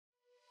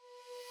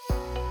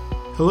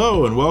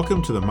Hello and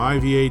welcome to the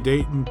MyVA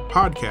Dayton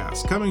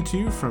Podcast, coming to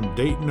you from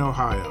Dayton,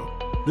 Ohio.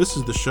 This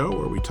is the show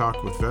where we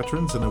talk with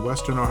veterans in the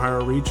Western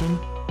Ohio region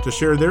to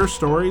share their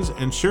stories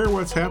and share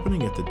what's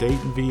happening at the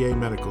Dayton VA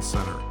Medical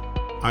Center.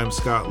 I'm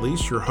Scott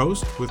Leese, your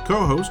host, with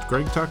co-host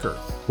Greg Tucker.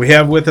 We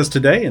have with us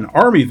today an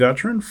Army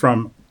veteran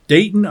from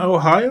Dayton,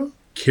 Ohio,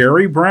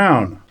 Kerry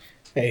Brown.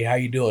 Hey, how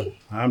you doing?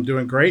 I'm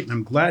doing great, and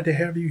I'm glad to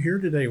have you here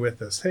today with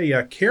us. Hey,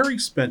 Kerry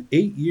spent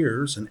 8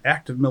 years in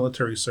active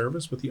military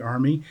service with the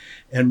Army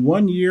and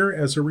 1 year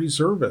as a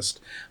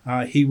reservist.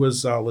 He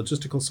was a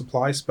logistical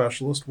supply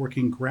specialist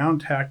working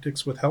ground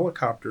tactics with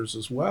helicopters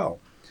as well.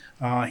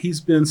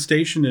 He's been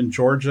stationed in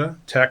Georgia,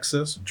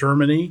 Texas,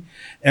 Germany,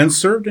 and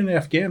served in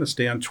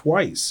Afghanistan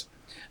twice.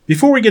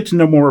 Before we get to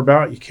know more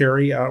about you,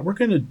 Kerry, we're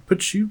going to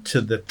put you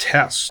to the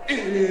test.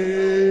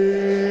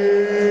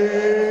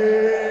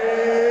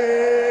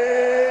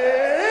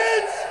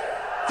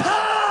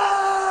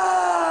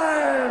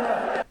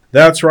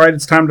 That's right,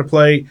 it's time to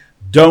play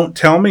Don't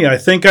Tell Me, I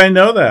Think I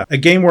Know That, a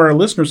game where our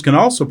listeners can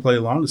also play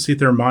along to see if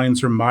their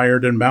minds are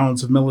mired in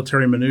mounds of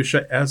military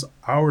minutia as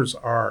ours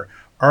are.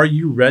 Are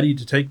you ready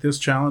to take this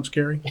challenge,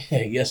 Kerry?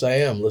 Yes, I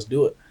am. Let's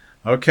do it.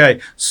 Okay,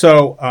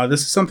 so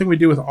this is something we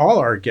do with all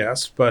our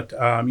guests, but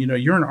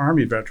you're an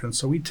Army veteran,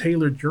 so we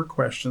tailored your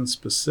questions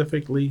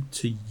specifically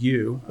to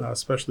you,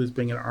 especially as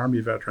being an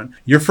Army veteran.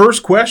 Your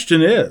first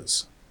question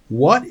is,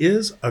 what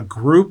is a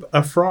group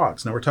of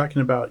frogs? Now, we're talking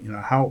about,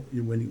 how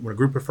when a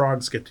group of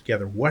frogs get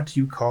together, what do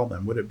you call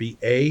them? Would it be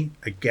A,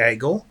 a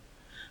gaggle,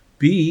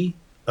 B,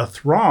 a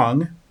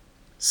throng,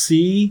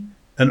 C,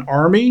 an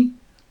army,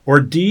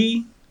 or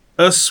D,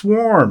 a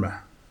swarm?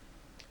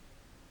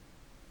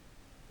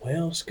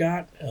 Well,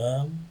 Scott,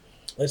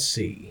 let's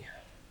see.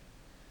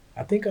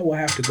 I think I will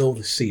have to go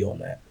with C on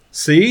that.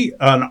 C,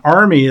 an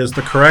army is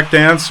the correct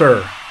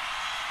answer.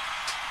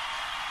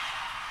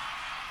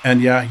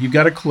 And yeah, you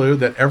got a clue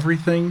that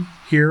everything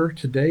here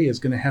today is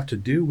going to have to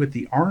do with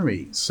the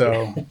Army.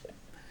 So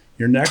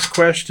your next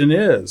question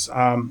is,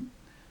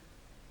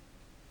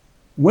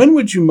 when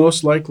would you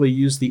most likely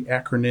use the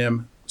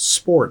acronym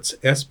SPORTS,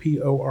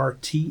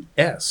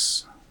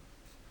 S-P-O-R-T-S?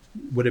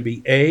 Would it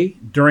be A,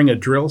 during a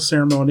drill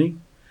ceremony,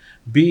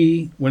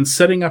 B, when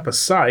setting up a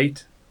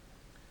site,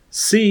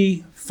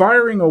 C,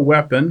 firing a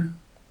weapon,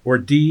 or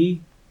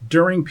D,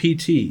 during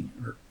PT,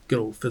 or good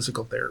old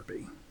physical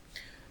therapy?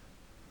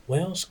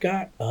 Well,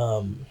 Scott,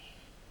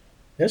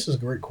 this is a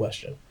great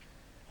question.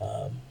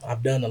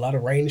 I've done a lot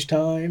of range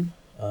time.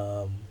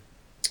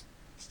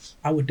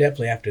 I would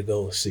definitely have to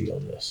go with C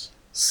on this.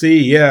 C,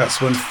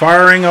 yes, when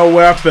firing a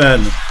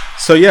weapon.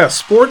 So, yes,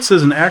 SPORTS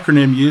is an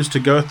acronym used to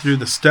go through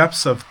the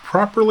steps of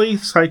properly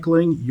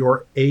cycling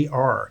your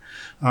AR.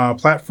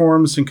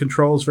 Platforms and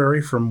controls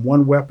vary from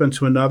one weapon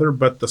to another,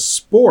 but the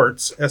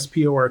SPORTS,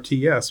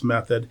 S-P-O-R-T-S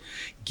method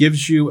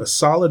gives you a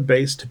solid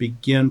base to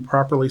begin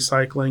properly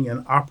cycling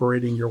and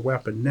operating your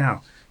weapon.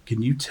 Now,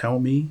 can you tell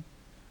me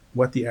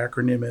what the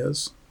acronym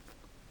is?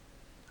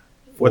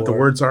 What the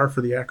words are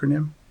for the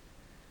acronym?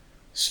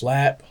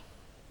 Slap,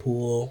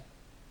 pull,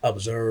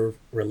 observe,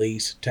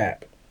 release,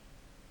 tap.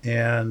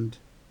 And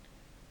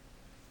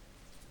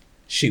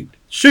shoot.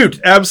 Shoot,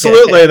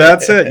 absolutely.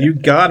 That's it. You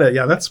got it.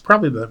 Yeah, that's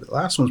probably the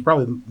last one's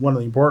probably one of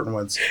the important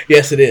ones.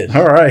 Yes, it is.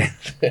 All right.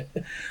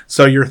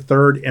 So your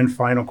third and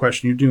final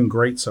question. You're doing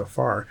great so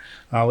far.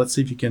 Let's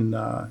see if you can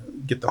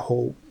get the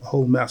whole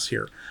mess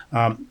here.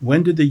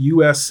 When did the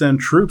U.S.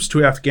 send troops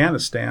to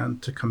Afghanistan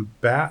to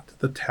combat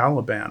the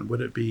Taliban?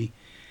 Would it be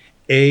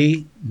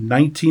A,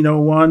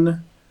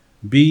 1901,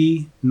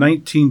 B,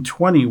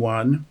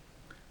 1921,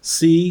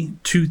 C,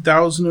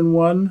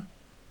 2001,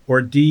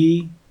 or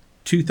D,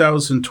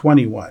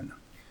 2021?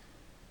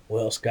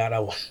 Well, Scott,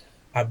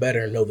 I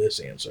better know this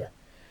answer.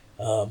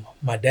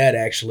 My dad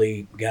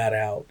actually got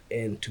out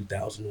in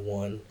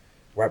 2001,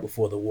 right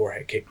before the war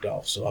had kicked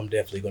off, so I'm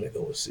definitely going to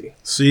go with C.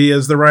 C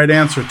is the right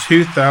answer,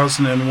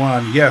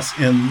 2001. Yes,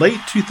 in late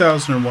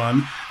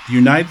 2001, the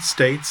United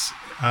States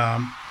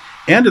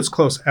and its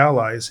close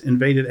allies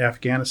invaded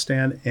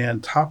Afghanistan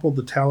and toppled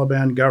the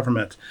Taliban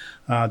government.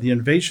 The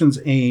invasion's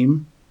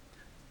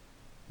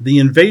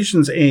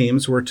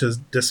aims were to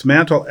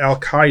dismantle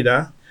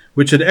al-Qaeda,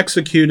 which had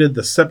executed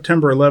the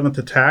September 11th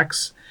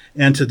attacks,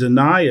 and to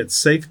deny its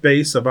safe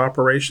base of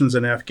operations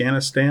in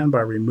Afghanistan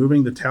by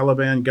removing the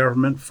Taliban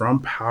government from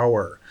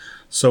power.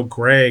 So,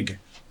 Greg,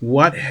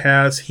 what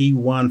has he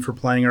won for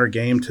playing our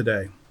game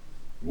today?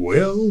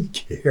 Well,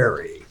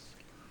 Kerry,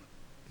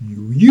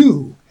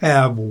 you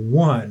have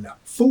won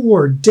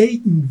 4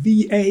 Dayton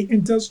VA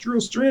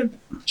industrial strength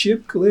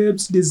chip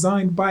clips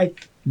designed by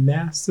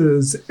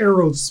NASA's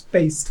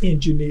aerospace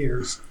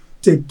engineers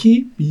to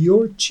keep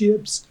your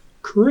chips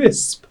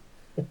crisp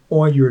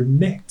on your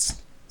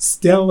next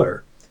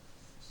stellar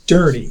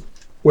journey,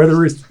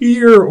 whether it's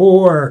here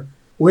or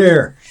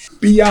where?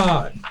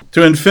 Beyond.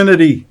 To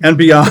infinity and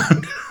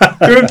beyond.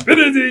 To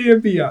infinity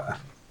and beyond.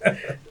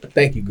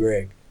 Thank you,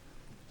 Greg.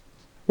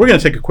 We're going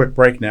to take a quick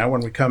break now.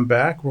 When we come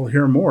back, we'll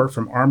hear more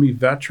from Army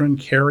veteran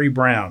Kerry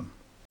Brown.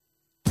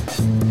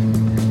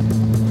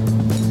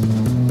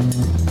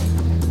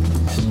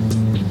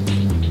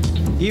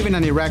 Even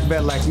an Iraq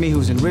vet like me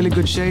who's in really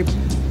good shape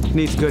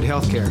needs good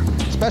health care,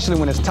 especially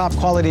when it's top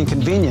quality and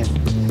convenient.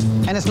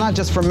 And it's not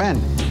just for men.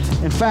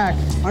 In fact,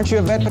 aren't you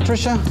a vet,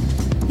 Patricia?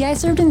 Yeah, I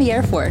served in the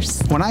Air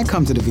Force. When I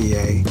come to the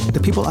VA, the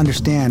people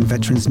understand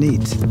veterans'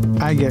 needs.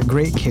 I get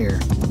great care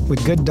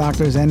with good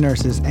doctors and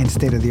nurses and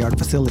state-of-the-art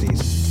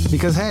facilities.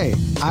 Because, hey,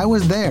 I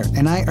was there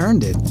and I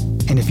earned it.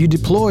 And if you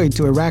deployed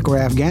to Iraq or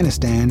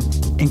Afghanistan,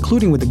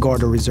 including with the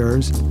Guard or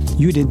Reserves,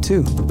 you did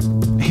too.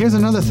 Here's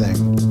another thing.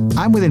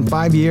 I'm within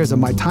 5 years of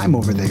my time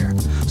over there,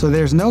 so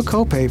there's no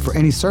copay for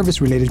any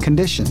service-related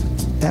condition.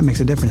 That makes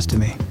a difference to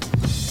me.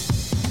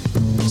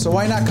 So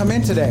why not come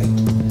in today?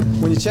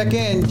 When you check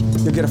in,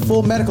 you'll get a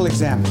full medical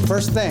exam,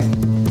 first thing.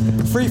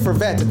 Free for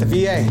vets at the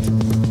VA.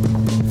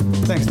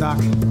 Thanks, Doc.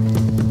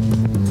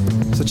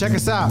 So check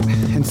us out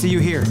and see you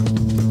here.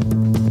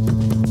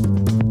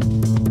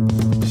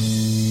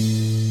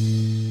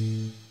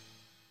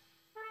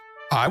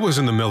 I was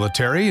in the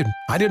military, and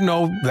I didn't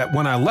know that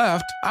when I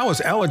left, I was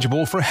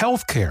eligible for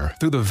health care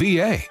through the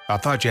VA. I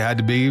thought you had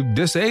to be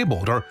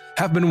disabled or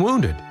have been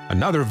wounded.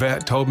 Another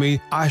vet told me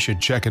I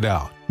should check it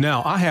out.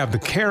 Now I have the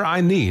care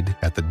I need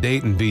at the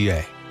Dayton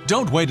VA.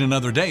 Don't wait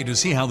another day to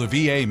see how the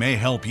VA may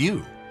help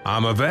you.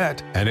 I'm a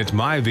vet, and it's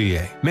my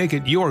VA. Make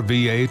it your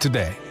VA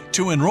today.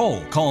 To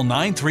enroll, call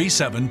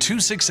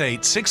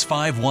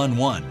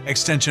 937-268-6511,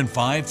 extension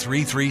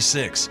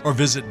 5336, or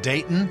visit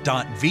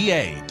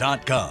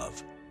dayton.va.gov.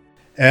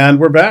 And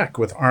we're back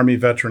with Army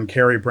veteran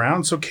Kerry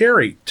Brown. So,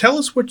 Kerry, tell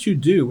us what you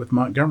do with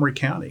Montgomery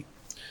County.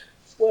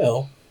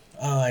 Well,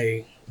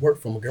 I work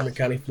for Montgomery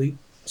County Fleet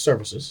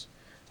Services.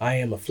 I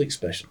am a fleet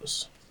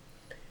specialist.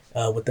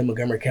 Within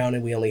Montgomery County,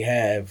 we only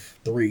have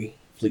 3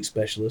 fleet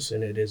specialists,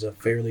 and it is a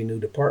fairly new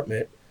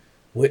department,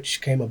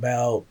 which came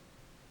about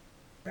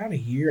a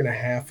year and a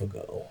half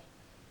ago.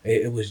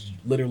 It was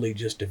literally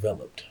just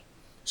developed.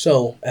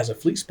 So, as a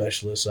fleet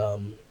specialist,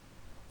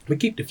 we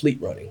keep the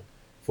fleet running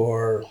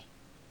for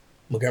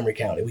Montgomery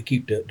County. We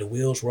keep the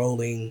wheels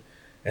rolling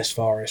as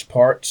far as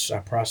parts. I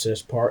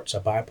process parts. I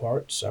buy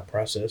parts. I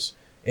process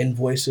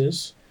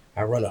invoices.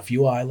 I run a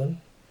fuel island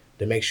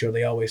to make sure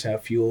they always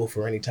have fuel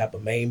for any type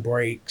of main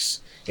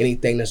breaks,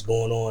 anything that's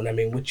going on. I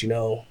mean,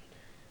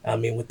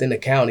 within the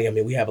county,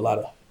 we have a lot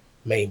of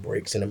main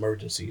breaks and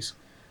emergencies.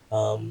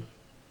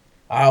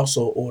 I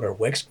also order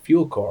WEX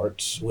fuel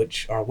cards,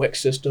 which our WEX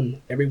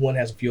system, everyone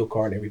has a fuel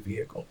card in every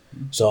vehicle.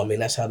 So,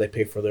 that's how they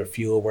pay for their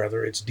fuel,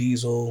 whether it's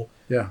diesel,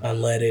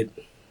 unleaded,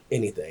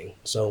 anything.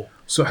 So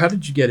how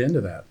did you get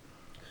into that?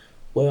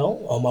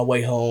 Well, on my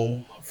way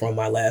home from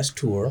my last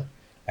tour,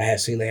 I had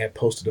seen they had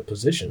posted a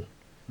position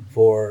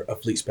for a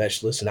fleet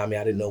specialist. And I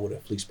didn't know what a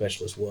fleet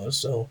specialist was.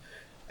 So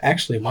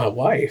actually, my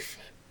wife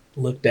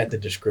looked at the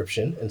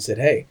description and said,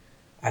 hey,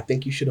 I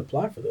think you should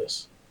apply for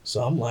this.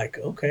 So I'm like,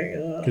 okay.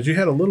 Because you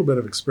had a little bit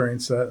of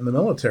experience in the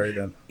military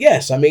then.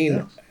 Yes.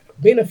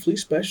 Being a fleet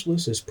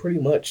specialist is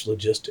pretty much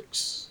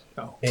logistics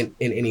in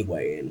any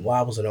way. And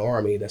while I was in the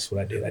Army, that's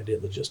what I did. I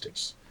did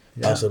logistics.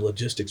 Yeah. I was a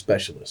logistics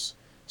specialist.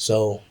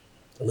 So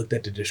I looked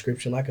at the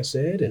description, like I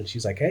said, and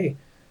she's like, hey,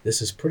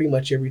 this is pretty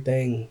much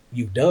everything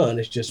you've done.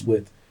 It's just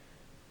with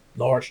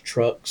large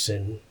trucks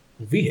and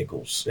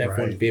vehicles,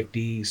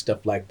 F-150,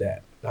 stuff like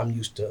that. I'm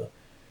used to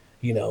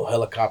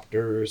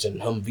helicopters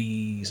and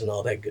Humvees and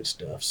all that good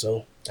stuff.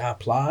 So I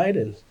applied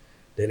and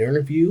did an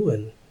interview,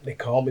 and they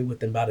called me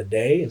within about a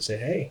day and said,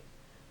 hey,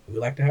 we'd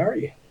like to hire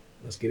you.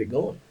 Let's get it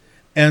going.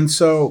 And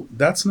so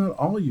that's not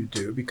all you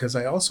do, because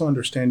I also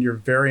understand you're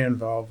very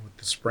involved with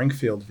the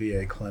Springfield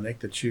VA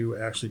clinic, that you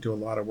actually do a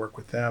lot of work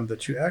with them,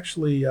 that you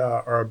actually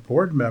are a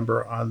board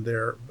member on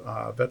their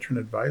Veteran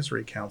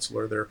Advisory Council,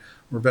 or their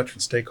Veteran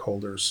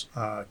Stakeholders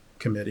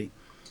Committee.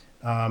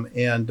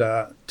 And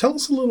tell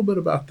us a little bit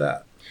about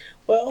that.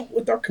 Well,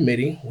 with our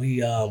committee, we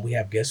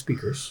have guest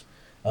speakers.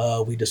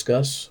 We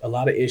discuss a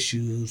lot of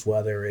issues,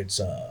 whether it's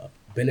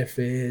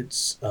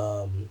benefits,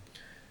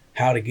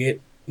 how to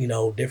get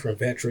different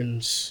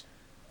veterans,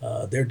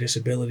 their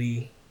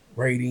disability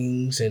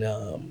ratings,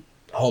 and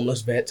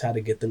homeless vets, how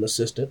to get them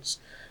assistance.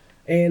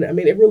 And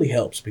it really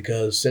helps,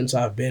 because since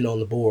I've been on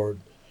the board,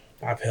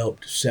 I've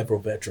helped several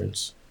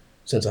veterans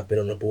since I've been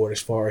on the board,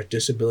 as far as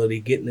disability,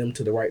 getting them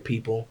to the right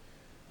people,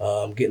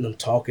 getting them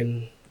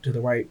talking to the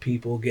right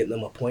people, getting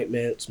them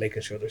appointments,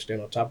 making sure they're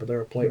staying on top of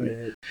their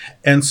appointment. Right.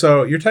 And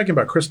so you're talking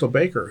about Crystal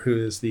Baker, who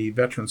is the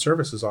Veteran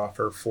Services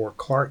Officer for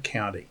Clark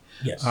County.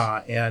 Yes.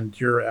 And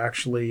you're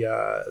actually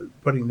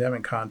putting them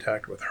in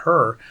contact with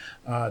her.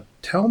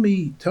 Tell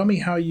me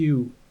how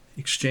you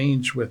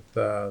exchange with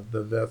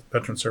the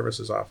Veteran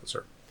Services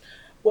Officer.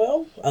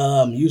 Well,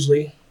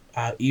 usually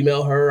I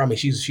email her.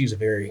 She's a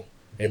very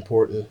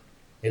important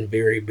and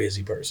very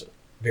busy person,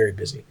 very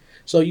busy.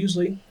 So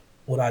usually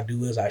what I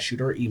do is I shoot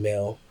her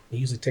email. It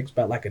usually takes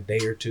about like a day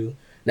or two.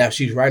 Now, if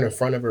she's right in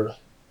front of her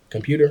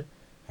computer,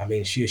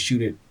 she'll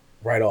shoot it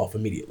right off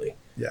immediately,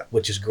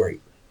 which is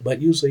great.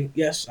 But usually,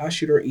 yes, I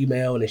shoot her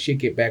email, and then she'll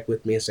get back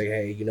with me and say,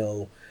 hey,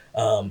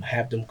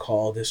 have them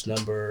call this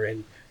number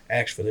and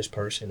ask for this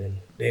person, and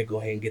they'll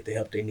go ahead and get the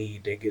help they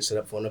need. They get set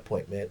up for an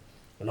appointment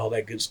and all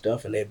that good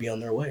stuff, and they'll be on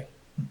their way.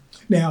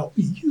 Now,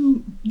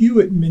 you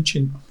had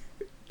mentioned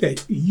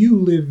that you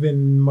live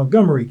in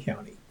Montgomery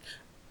County.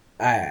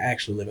 I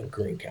actually live in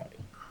Greene County.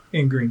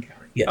 In Greene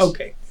County. Yes.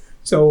 Okay.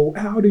 So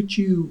how did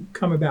you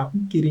come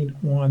about getting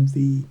on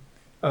the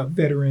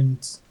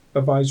Veterans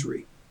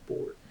Advisory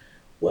Board?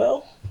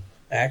 Well,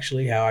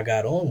 actually, how I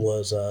got on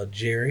was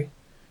Jerry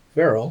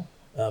Farrell.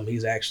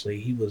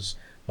 He was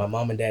my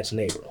mom and dad's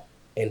neighbor,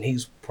 and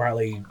he's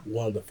probably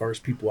one of the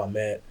first people I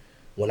met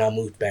when I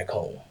moved back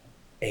home.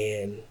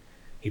 And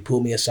he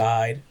pulled me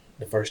aside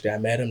the first day I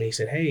met him, and he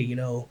said, "Hey,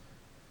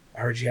 I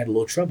heard you had a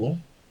little trouble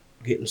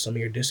getting some of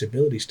your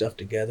disability stuff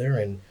together,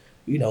 and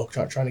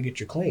trying to get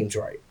your claims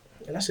right."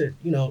 And I said,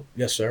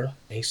 "Yes, sir."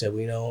 And he said,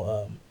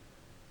 "Well,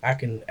 I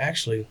can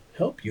actually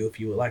help you if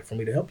you would like for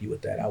me to help you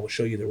with that. I will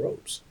show you the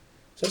ropes."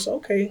 So I said,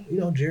 "Okay,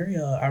 Jerry,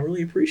 I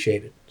really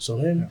appreciate it." So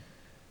then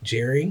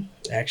Jerry,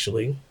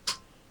 actually,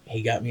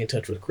 he got me in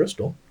touch with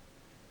Crystal,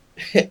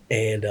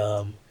 and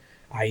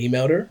I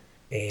emailed her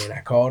and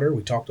I called her.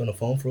 We talked on the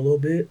phone for a little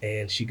bit,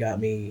 and she got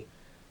me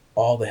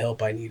all the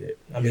help I needed.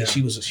 I mean,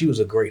 she was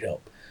a great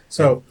help.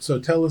 So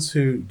tell us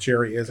who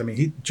Jerry is. I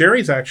mean,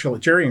 Jerry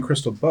and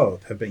Crystal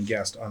both have been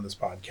guests on this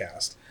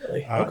podcast.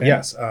 Really? Okay.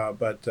 Yes,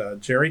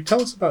 but Jerry,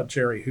 tell us about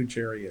Jerry, who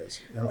Jerry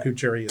is, and who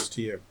Jerry is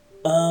to you.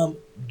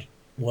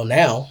 Well,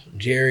 now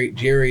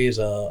Jerry is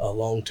a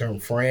long-term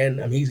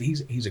friend. I mean,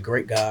 he's a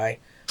great guy.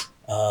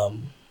 I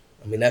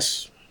mean,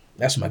 that's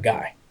my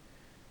guy,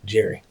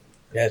 Jerry.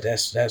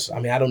 That's. I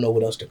mean, I don't know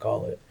what else to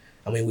call it.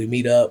 I mean, we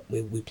meet up,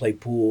 we play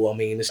pool. I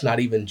mean, it's not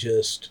even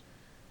just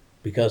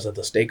because of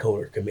the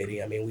stakeholder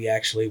committee. I mean,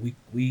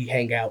 we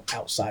hang out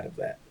outside of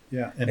that.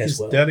 Yeah, and he's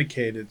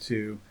dedicated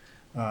to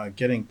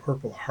getting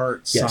Purple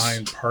Heart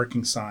signed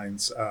parking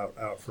signs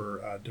out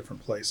for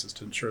different places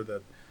to ensure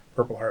that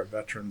Purple Heart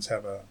veterans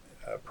have a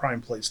prime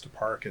place to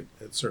park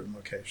at certain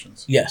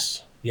locations.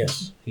 Yes, he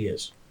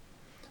is.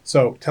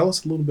 So tell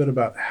us a little bit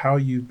about how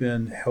you've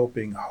been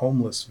helping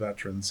homeless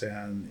veterans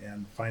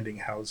and finding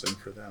housing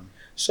for them.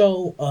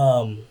 So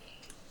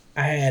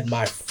I had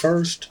my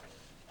first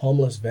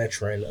homeless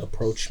veteran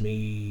approach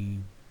me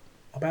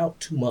about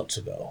 2 months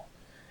ago,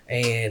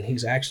 and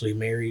he's actually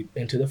married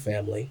into the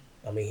family.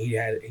 I mean, he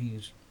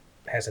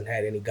hasn't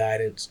had any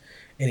guidance,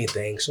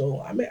 anything.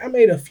 So I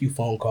made a few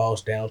phone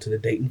calls down to the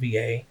Dayton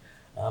VA.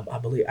 I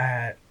believe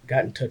I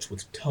got in touch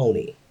with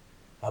Tony,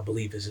 I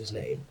believe is his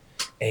name,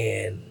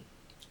 and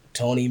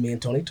me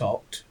and Tony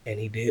talked, and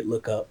he did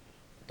look up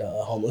the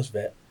homeless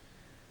vet.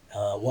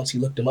 Once he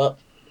looked him up,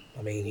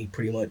 I mean, he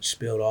pretty much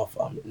spelled off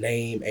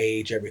name,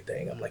 age,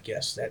 everything. I'm like,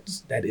 yes,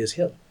 that is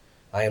him.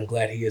 I am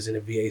glad he is in the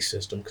VA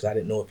system because I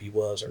didn't know if he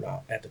was or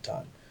not at the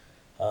time.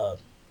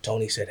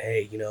 Tony said,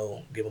 "Hey,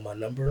 give him my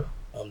number.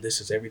 This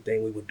is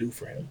everything we would do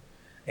for him.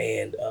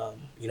 And,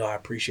 I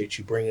appreciate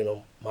you bringing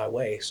him my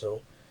way."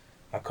 So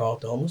I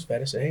called the homeless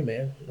vet and said, "Hey,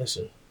 man,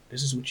 listen,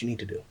 this is what you need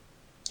to do.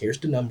 Here's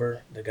the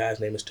number. The guy's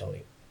name is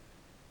Tony.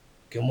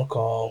 Give him a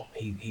call.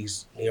 He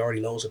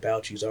already knows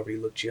about you. He's already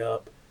looked you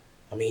up.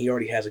 I mean, he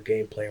already has a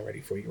game plan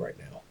ready for you right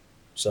now."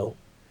 So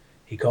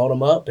he called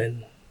him up,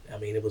 and, I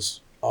mean, it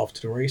was off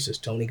to the races.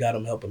 Tony got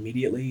him help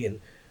immediately,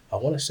 and I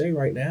want to say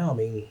right now, I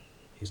mean,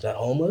 he's not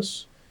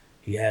homeless.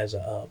 He has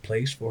a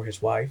place for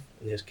his wife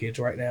and his kids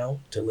right now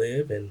to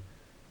live, and,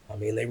 I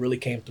mean, they really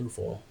came through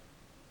for him.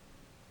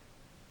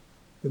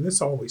 And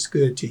it's always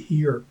good to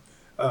hear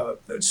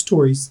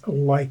stories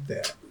like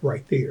that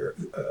right there,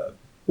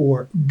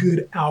 or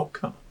good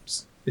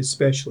outcomes,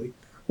 especially.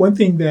 One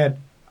thing that,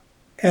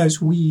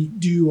 as we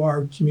do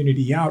our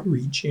community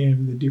outreach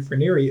in the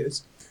different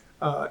areas,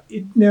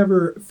 it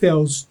never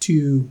fails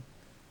to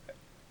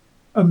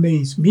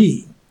amaze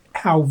me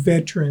how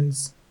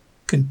veterans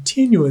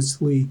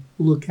continuously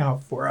look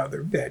out for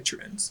other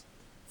veterans,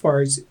 as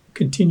far as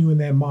continuing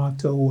that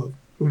motto of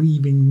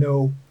leaving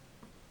no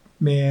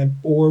man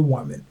or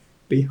woman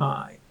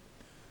behind.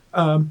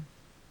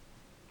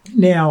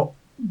 Now,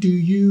 do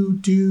you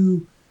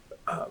do,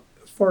 as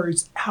far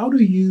as how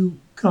do you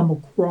come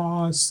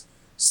across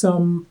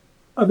some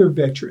other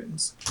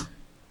veterans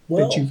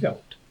that you've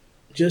helped?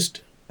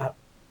 Just, I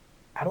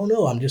don't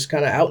know. I'm just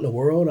kind of out in the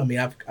world. I mean,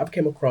 I've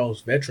came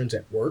across veterans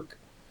at work,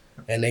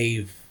 and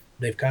they've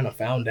kind of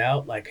found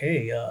out, like,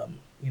 hey,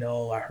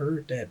 I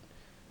heard that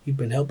you've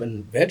been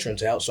helping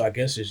veterans out, so I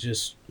guess it's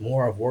just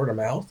more of word of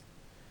mouth,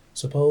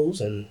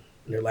 suppose. And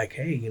they're like,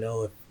 hey,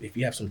 if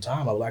you have some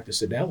time, I would like to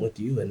sit down with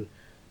you, and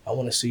I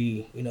want to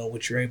see,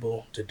 what you're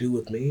able to do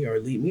with me or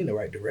lead me in the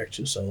right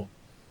direction. So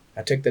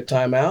I take that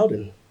time out,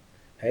 and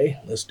hey,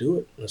 let's do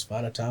it. Let's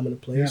find a time and a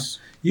place.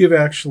 Yeah. You've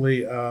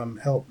actually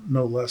helped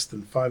no less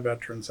than 5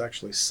 veterans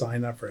actually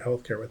sign up for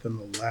healthcare within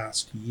the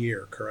last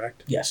year,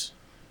 correct? Yes.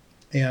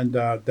 And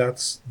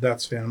that's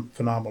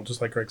phenomenal.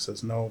 Just like Greg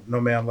says, no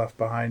man left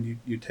behind.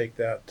 You take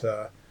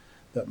that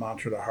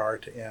mantra to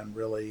heart, and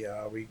really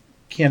we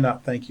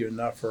cannot thank you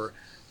enough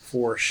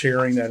for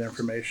sharing that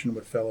information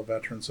with fellow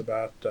veterans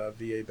about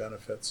VA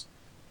benefits.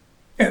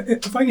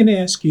 If I can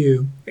ask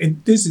you,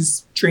 and this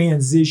is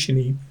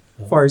transitioning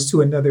as far as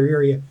to another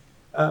area,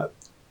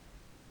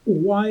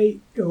 why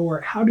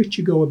or how did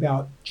you go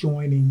about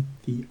joining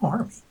the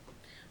Army?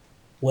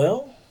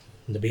 Well,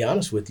 to be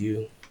honest with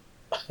you,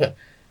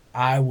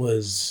 I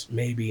was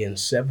maybe in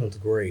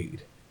 7th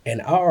grade,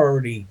 and I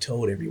already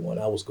told everyone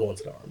I was going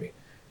to the Army.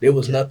 There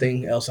was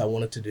nothing else I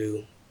wanted to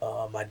do.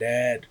 My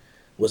dad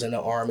was in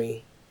the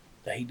Army.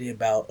 He did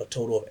about a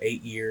total of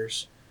 8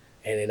 years.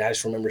 And then I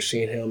just remember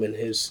seeing him in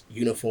his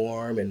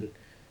uniform and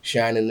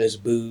shining his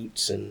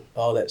boots and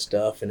all that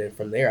stuff. And then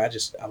from there,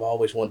 I've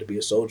always wanted to be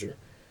a soldier.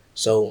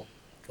 So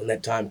when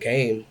that time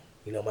came,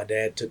 my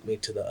dad took me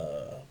to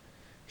the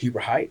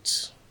Huber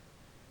Heights.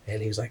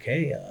 And he was like,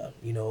 hey,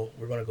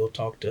 we're going to go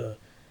talk to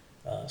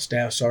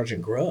Staff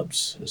Sergeant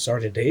Grubbs and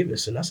Sergeant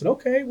Davis. And I said,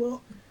 okay,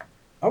 well,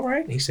 all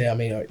right. And he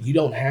said, you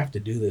don't have to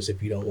do this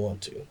if you don't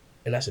want to.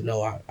 And I said,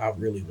 no, I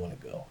really want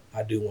to go.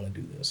 I do want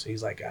to do this.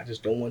 He's like, I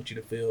just don't want you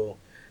to feel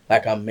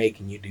like I'm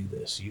making you do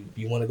this. If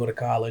you want to go to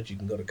college, you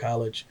can go to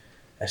college.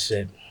 I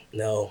said,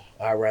 no,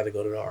 I'd rather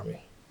go to the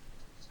Army,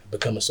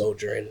 become a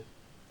soldier. And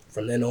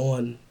from then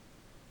on,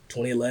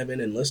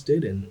 2011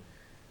 enlisted, and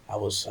I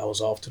was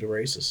off to the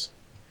races,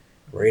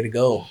 ready to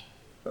go.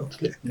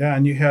 Okay. Yeah,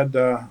 and you had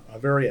a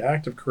very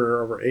active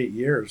career over 8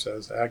 years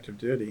as active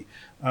duty.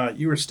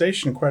 You were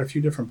stationed in quite a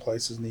few different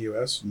places in the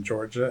U.S., in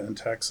Georgia and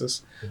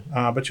Texas,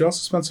 but you also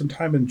spent some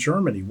time in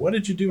Germany. What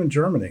did you do in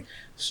Germany?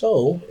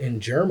 So in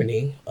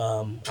Germany,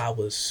 I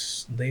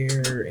was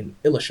there in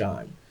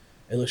Illesheim,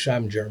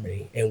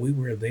 Germany, and we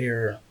were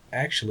there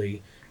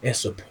actually in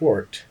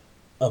support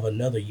of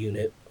another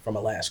unit from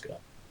Alaska.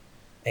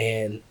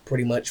 And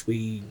pretty much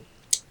the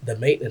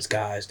maintenance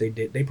guys,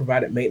 they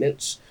provided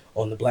maintenance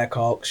on the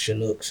Blackhawks,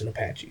 Chinooks, and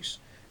Apaches.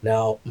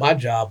 Now, my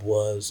job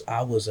was,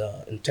 I was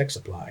in tech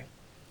supply,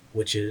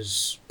 which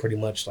is pretty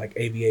much like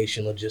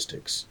aviation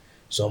logistics.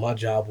 So my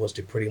job was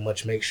to pretty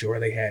much make sure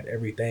they had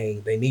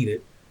everything they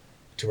needed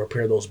to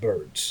repair those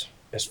birds,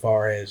 as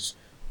far as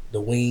the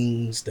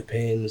wings, the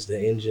pins, the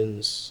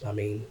engines. I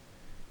mean,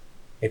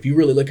 if you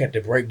really look at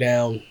the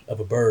breakdown of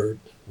a bird,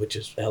 which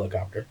is a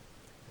helicopter,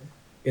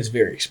 it's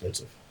very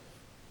expensive.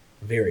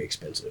 Very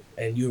expensive.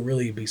 And you'll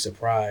really be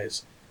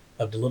surprised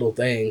of the little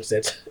things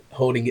that's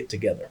holding it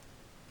together.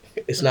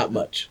 It's not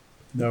much.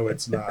 No,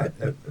 it's not.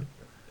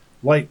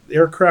 Light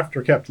aircraft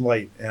are kept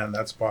light, and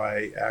that's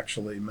by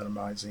actually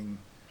minimizing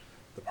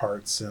the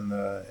parts and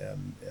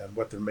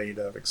what they're made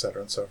of, et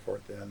cetera, and so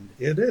forth. And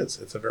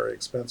it's a very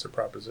expensive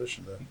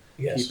proposition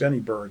to keep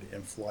any bird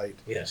in flight.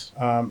 Yes.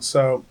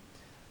 So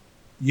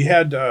you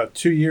had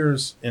 2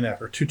 years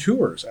or 2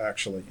 tours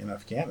actually in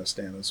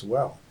Afghanistan as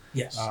well.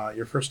 Yes.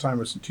 Your first time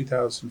was in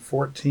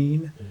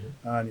 2014,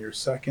 and your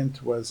second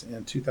was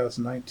in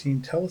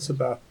 2019. Tell us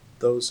about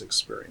those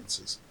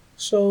experiences.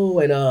 So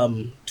in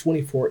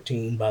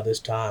 2014, by this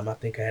time, I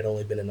think I had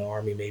only been in the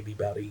Army maybe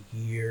about a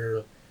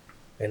year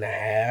and a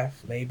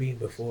half, maybe,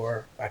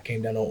 before I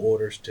came down on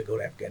orders to go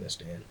to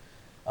Afghanistan.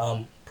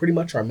 Pretty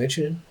much our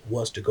mission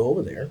was to go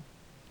over there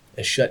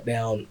and shut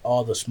down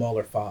all the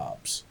smaller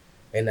FOBs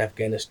in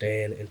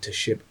Afghanistan and to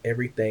ship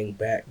everything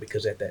back,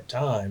 because at that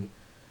time,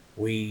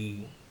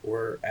 we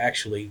were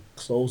actually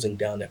closing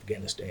down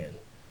Afghanistan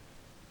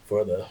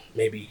for the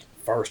maybe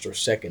first or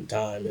second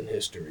time in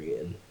history.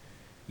 And,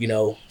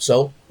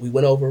 so we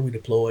went over, we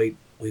deployed,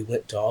 we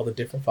went to all the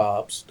different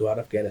FOBs throughout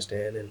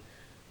Afghanistan, and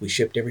we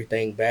shipped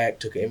everything back,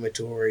 took an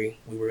inventory.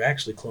 We were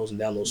actually closing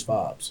down those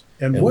FOBs.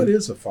 And what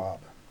is a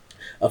FOB?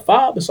 A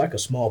FOB is like a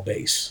small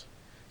base.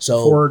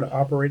 So forward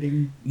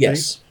operating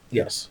base?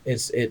 Yes.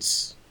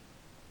 It's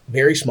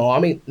very small. I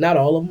mean, not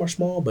all of them are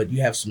small, but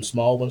you have some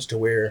small ones to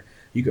where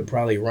you could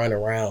probably run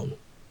around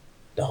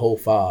the whole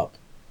FOB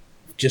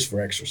just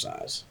for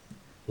exercise.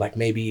 Like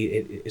maybe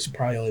it's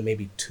probably only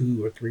maybe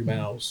 2 or 3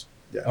 miles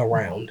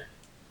around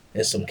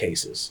in some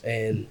cases.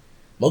 And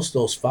most of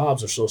those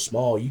FOBs are so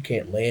small, you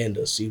can't land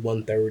a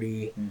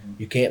C-130,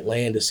 you can't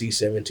land a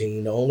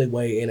C-17. The only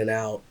way in and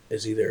out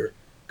is either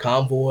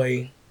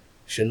convoy,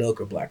 Chinook,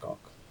 or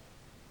Blackhawk.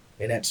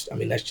 And that's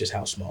just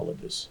how small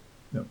it is.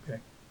 Okay.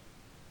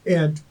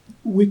 And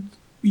with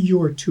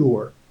your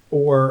tour,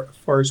 or as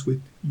far as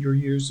with your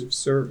years of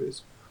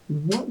service,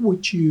 what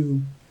would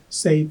you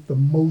say the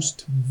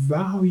most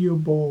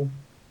valuable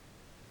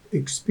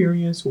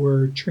experience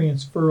or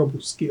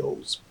transferable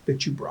skills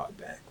that you brought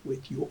back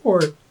with you,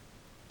 or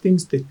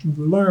things that you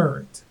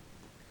learned?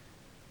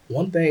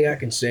 One thing I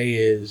can say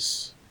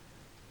is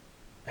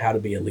how to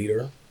be a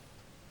leader.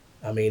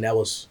 I mean, that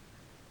was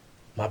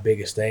my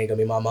biggest thing. I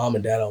mean, my mom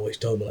and dad always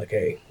told me, like,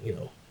 hey,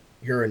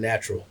 you're a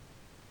natural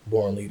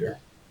born leader.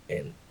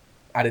 And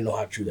I didn't know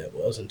how true that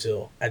was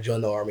until I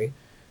joined the Army.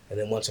 And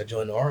then once I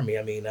joined the Army,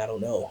 I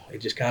don't know. It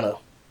just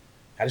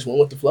I just went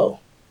with the flow.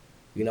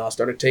 I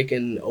started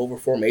taking over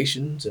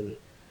formations, and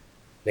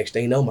next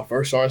thing you know, my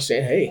first sergeant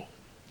said, hey,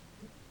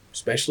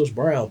 Specialist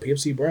Brown,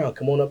 PFC Brown,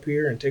 come on up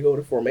here and take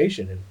over the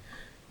formation.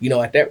 And,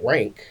 at that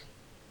rank,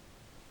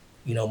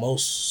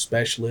 most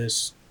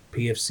specialists,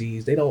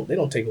 PFCs, they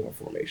don't take over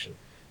formation.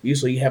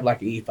 Usually you have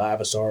like an E5,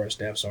 a sergeant,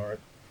 staff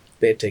sergeant.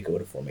 They'd take over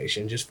the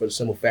formation just for the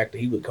simple fact that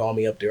he would call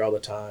me up there all the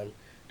time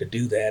to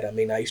do that. I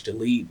mean, I used to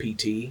lead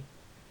PT,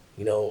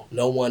 No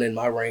one in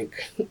my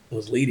rank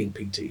was leading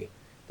PT.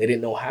 They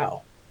didn't know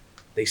how.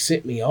 They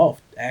sent me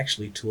off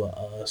actually to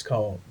it's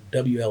called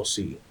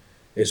WLC.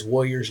 It's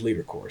Warriors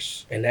Leader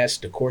Course. And that's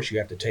the course you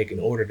have to take in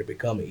order to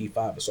become an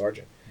E5, a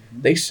sergeant.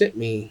 Mm-hmm. They sent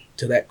me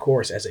to that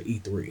course as an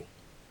E3,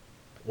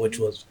 which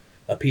was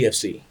a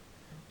PFC.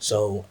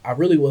 So I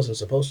really wasn't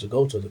supposed to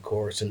go to the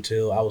course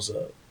until I was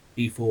a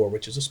E4,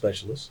 which is a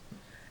specialist.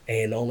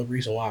 And the only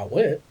reason why I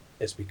went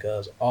is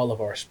because all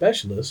of our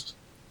specialists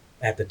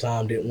at the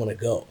time didn't want to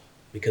go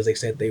because they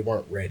said they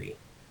weren't ready.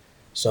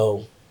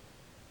 So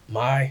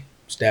my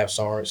Staff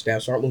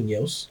Sergeant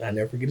Munoz, I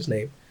never forget his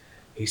name,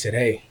 he said,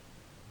 "Hey,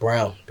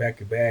 Brown, pack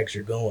your bags,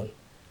 you're going."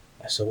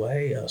 I said, "Well,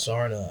 hey,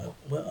 Sergeant,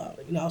 I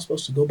was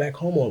supposed to go back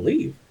home on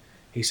leave."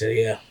 He said,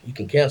 "Yeah, you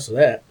can cancel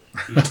that.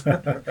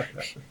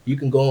 You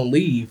can go on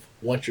leave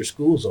once your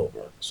school's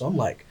over." So I'm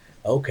like,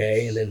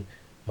 okay. And then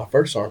my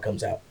first sergeant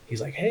comes out.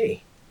 He's like,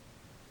 "Hey,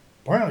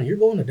 Brown, you're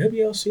going to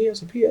WLC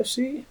as a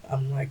PFC?"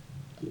 I'm like,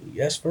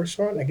 "Yes, first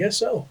sergeant, I guess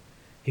so."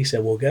 He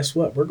said, "Well, guess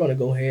what? We're going to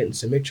go ahead and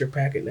submit your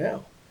packet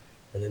now."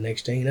 And the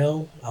next thing you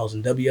know, I was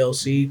in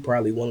WLC,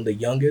 probably one of the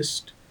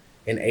youngest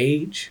in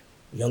age,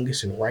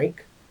 youngest in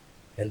rank.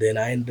 And then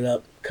I ended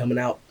up coming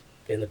out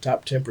in the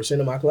top 10%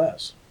 of my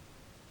class.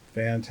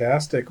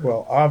 Fantastic.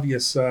 Well,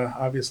 obvious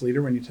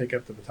leader when you take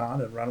up the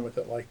baton and run with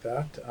it like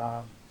that.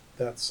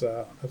 That's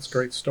a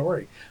great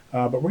story.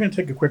 But we're going to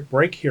take a quick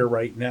break here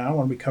right now.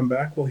 When we come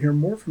back, we'll hear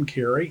more from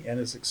Kerry and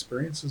his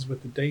experiences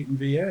with the Dayton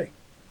VA.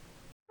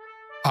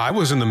 I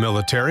was in the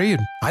military, and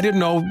I didn't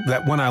know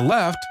that when I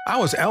left, I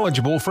was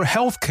eligible for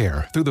health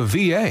care through the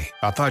VA.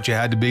 I thought you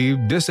had to be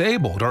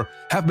disabled or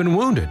have been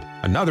wounded.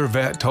 Another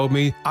vet told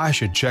me I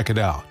should check it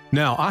out.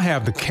 Now I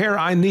have the care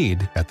I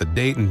need at the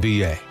Dayton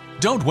VA.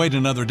 Don't wait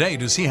another day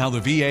to see how the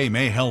VA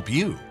may help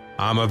you.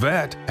 I'm a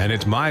vet, and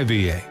it's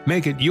MyVA.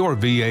 Make it your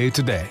VA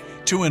today.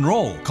 To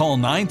enroll, call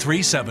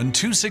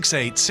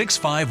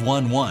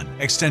 937-268-6511,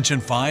 extension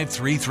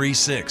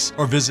 5336,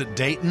 or visit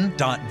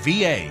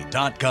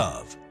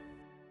dayton.va.gov.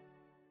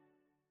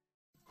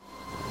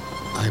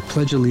 I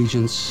pledge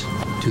allegiance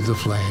to the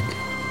flag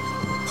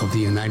of the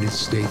United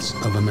States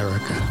of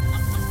America.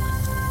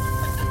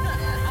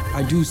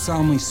 I do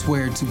solemnly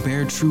swear to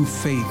bear true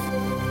faith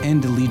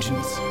and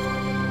allegiance.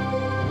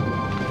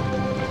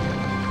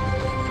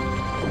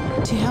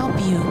 To help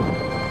you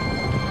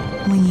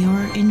when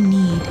you're in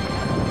need.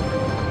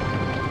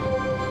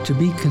 To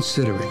be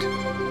considerate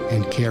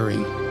and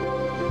caring,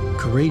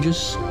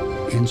 courageous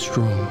and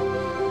strong.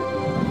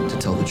 To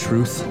tell the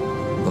truth,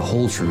 the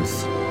whole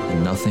truth,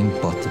 and nothing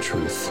but the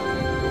truth.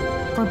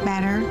 For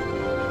better.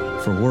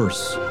 For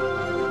worse.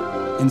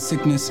 In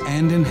sickness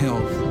and in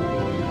health.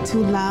 To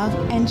love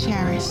and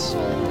cherish.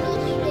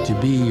 To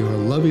be your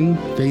loving,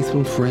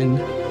 faithful friend,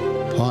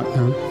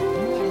 partner,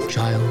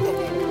 child,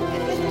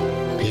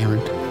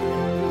 parent,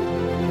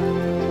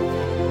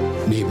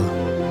 neighbor.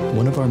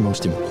 One of our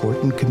most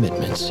important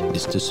commitments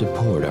is to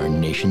support our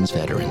nation's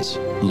veterans.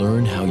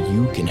 Learn how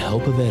you can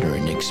help a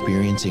veteran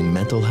experiencing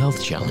mental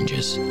health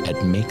challenges at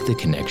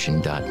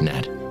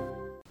maketheconnection.net.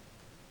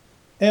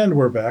 And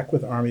we're back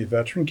with Army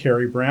veteran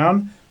Kerry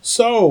Brown.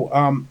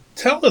 So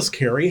tell us,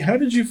 Kerry, how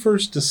did you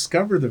first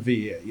discover the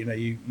VA?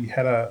 You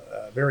had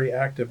a very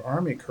active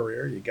Army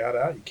career. You got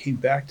out, you came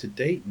back to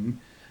Dayton,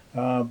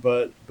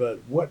 but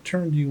what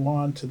turned you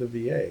on to the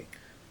VA?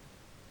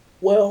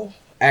 Well,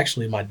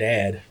 actually, my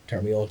dad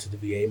turned me on to the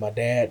VA. My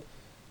dad,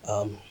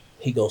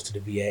 he goes to the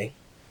VA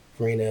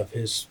for any of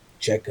his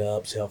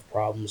checkups, health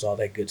problems, all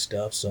that good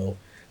stuff. So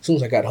as soon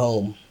as I got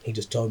home, he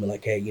just told me,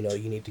 like, hey, you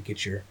need to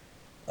get your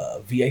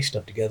VA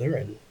stuff together,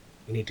 and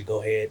you need to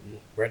go ahead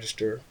and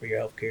register for your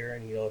health care.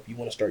 And, if you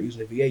want to start using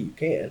the VA, you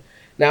can.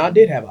 Now, I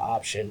did have an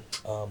option.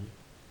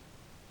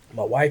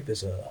 My wife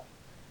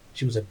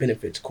she was a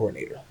benefits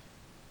coordinator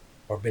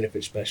or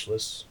benefits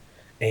specialist.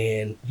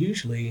 And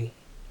usually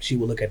she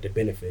will look at the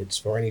benefits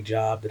for any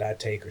job that I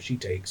take or she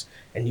takes.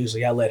 And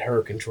usually I let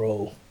her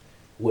control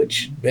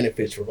which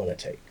benefits we're going to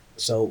take.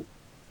 So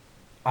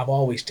I've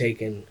always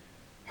taken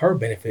her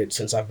benefits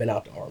since I've been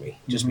out the Army,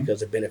 just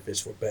because the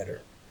benefits were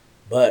better.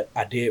 But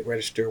I did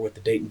register with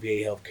the Dayton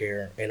VA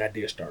Healthcare, and I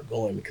did start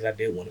going because I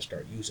did want to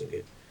start using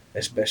it,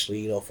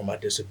 especially, for my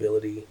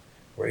disability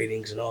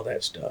ratings and all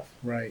that stuff.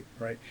 Right.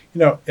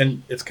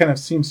 And it kind of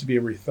seems to be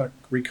a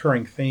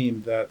recurring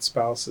theme that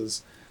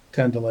spouses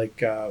tend to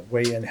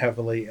weigh in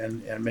heavily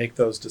and make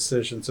those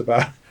decisions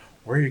about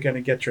where you're going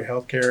to get your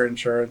health care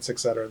insurance, et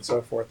cetera, and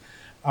so forth.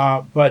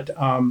 But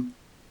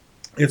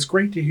it's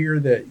great to hear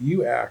that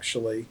you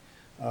actually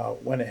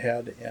went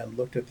ahead and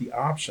looked at the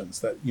options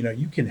that,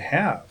 you can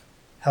have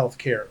health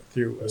care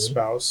through a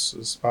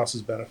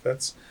spouse's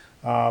benefits,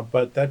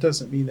 but that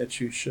doesn't mean that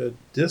you should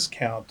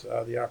discount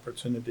the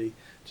opportunity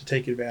to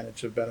take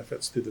advantage of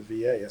benefits through the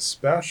VA,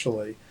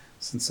 especially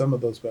since some of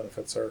those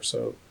benefits are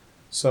so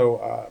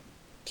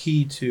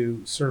key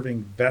to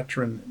serving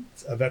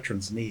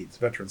veterans' needs,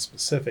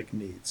 veteran-specific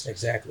needs.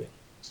 Exactly.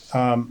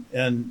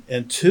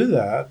 And to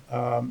that,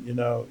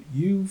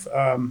 you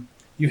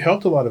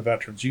helped a lot of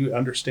veterans. You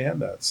understand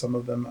that some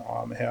of them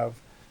have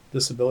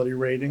disability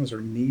ratings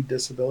or need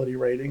disability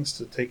ratings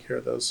to take care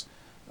of those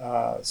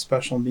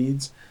special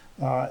needs.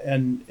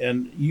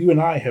 And you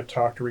and I have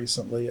talked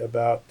recently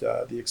about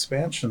the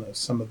expansion of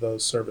some of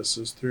those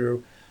services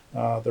through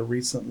the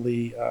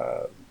recently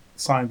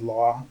signed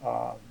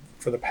law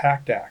for the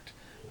PACT Act,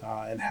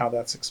 and how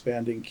that's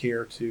expanding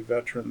care to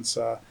veterans,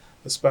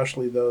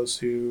 especially those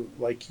who,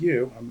 like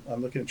you,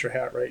 I'm looking at your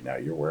hat right now,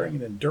 you're wearing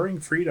an Enduring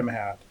Freedom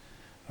hat.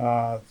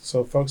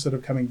 So folks that are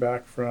coming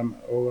back from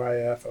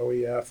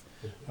OEF,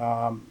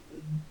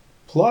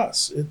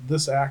 plus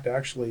this act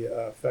actually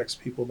affects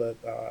people that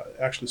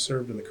actually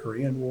served in the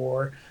Korean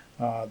War,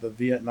 the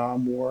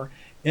Vietnam War,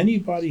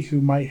 anybody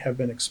who might have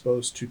been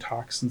exposed to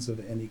toxins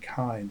of any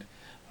kind.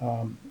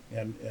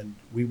 And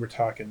we were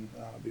talking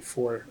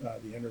before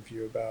the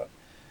interview about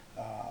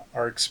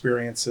our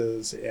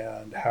experiences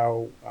and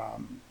how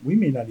we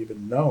may not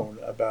even known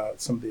about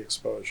some of the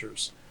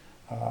exposures.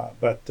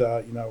 But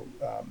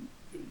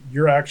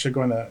you're actually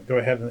going to go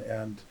ahead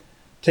and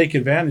take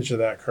advantage of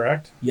that,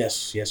 correct? Yes,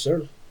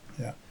 sir.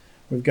 Yeah.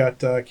 We've got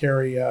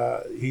Kerry,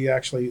 he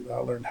actually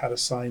learned how to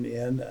sign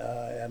in,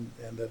 and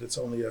that it's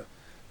only a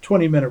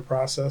 20-minute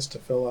process to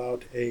fill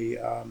out a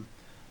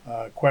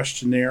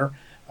questionnaire.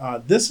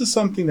 This is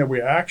something that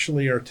we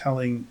actually are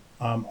telling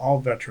all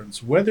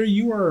veterans, whether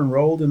you are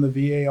enrolled in the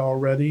VA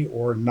already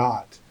or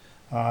not,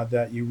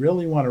 that you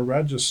really want to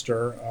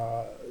register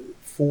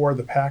for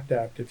the PACT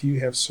Act if you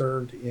have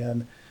served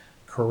in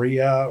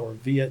Korea or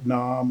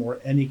Vietnam or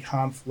any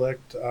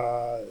conflict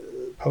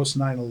post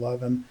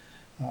 9/11,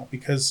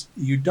 because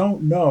you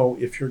don't know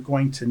if you're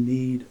going to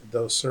need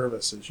those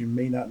services. You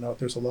may not know if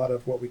there's a lot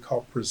of what we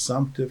call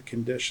presumptive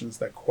conditions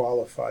that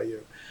qualify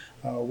you,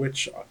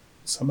 which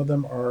some of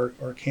them are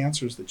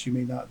cancers that you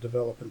may not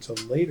develop until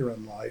later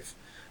in life.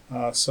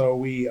 So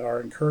we are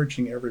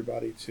encouraging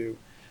everybody to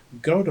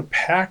go to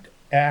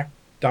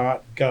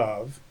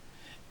pactact.gov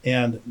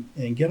and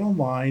get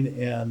online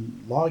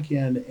and log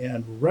in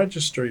and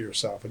register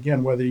yourself.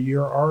 Again, whether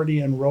you're already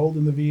enrolled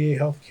in the VA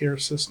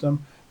healthcare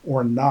system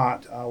or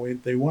not,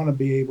 they want to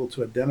be able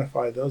to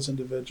identify those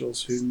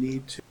individuals who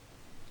need to.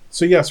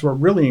 So yes, we're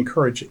really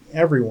encouraging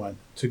everyone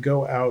to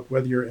go out,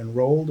 whether you're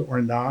enrolled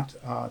or not,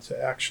 to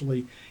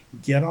actually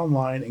get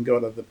online and go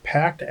to the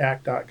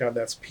pactact.gov.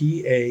 That's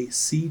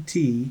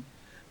PACT.gov.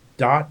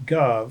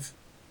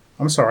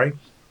 I'm sorry.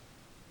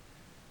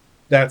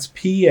 That's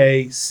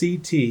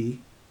PACT.gov.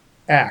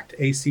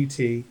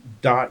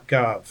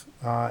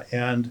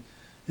 And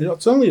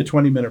it's only a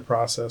 20-minute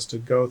process to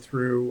go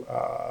through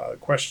a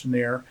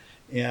questionnaire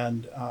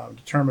and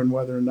determine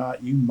whether or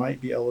not you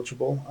might be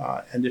eligible.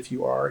 And if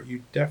you are,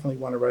 you definitely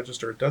want to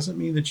register. It doesn't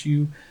mean that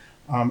you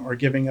are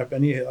giving up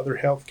any other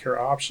healthcare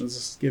options.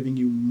 This is giving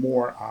you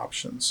more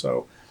options.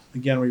 So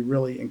again, we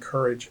really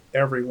encourage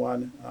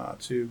everyone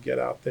to get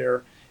out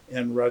there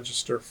and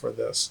register for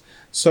this.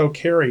 So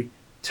Kerry,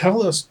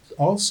 tell us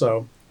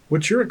also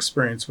what your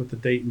experience with the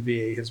Dayton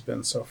VA has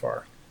been so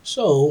far.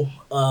 So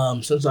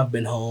since I've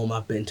been home,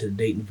 I've been to the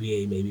Dayton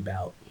VA maybe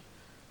about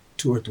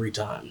 2 or 3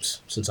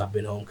 times since I've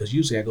been home, because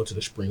usually I go to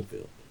the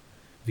Springfield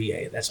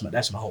VA. That's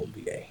my home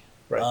VA.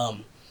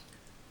 Right.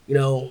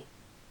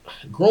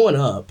 Growing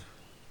up,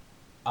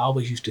 I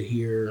always used to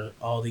hear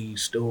all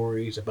these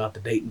stories about the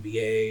Dayton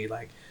VA,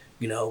 like,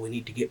 we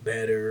need to get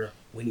better,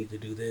 we need to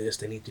do this,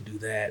 they need to do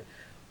that.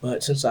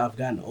 But since I've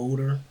gotten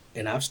older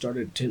and I've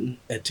started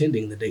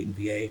attending the Dayton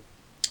VA,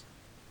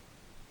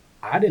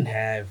 I didn't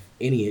have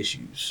any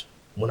issues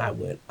when I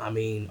went. I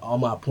mean, all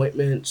my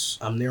appointments,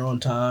 I'm there on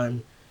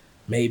time,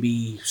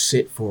 maybe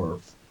sit for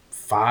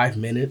 5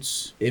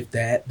 minutes, if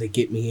that. They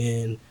get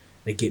me in,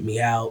 they get me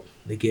out,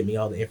 they get me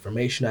all the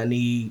information I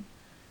need,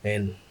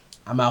 and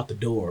I'm out the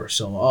door.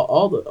 So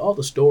all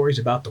the stories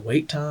about the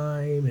wait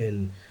time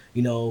and,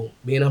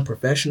 being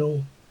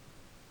unprofessional,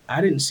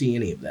 I didn't see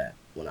any of that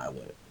when I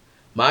went.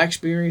 My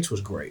experience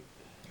was great.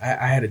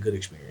 I had a good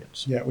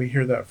experience. Yeah, we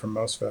hear that from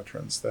most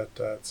veterans, that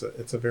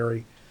it's a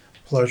very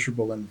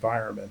pleasurable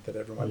environment, that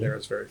everyone there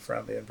is very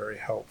friendly and very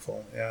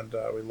helpful, and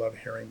we love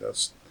hearing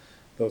those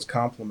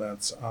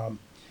compliments.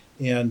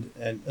 And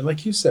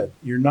like you said,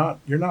 you're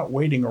not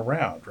waiting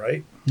around,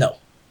 right? No.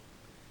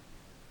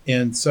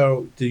 And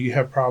so, do you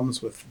have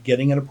problems with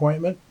getting an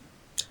appointment?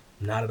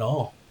 Not at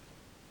all.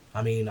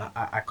 I mean,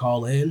 I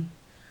call in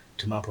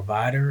to my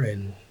provider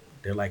and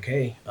they're like,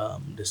 hey,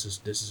 this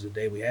is the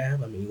day we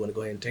have. I mean, you want to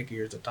go ahead and take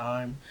yours at the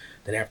time.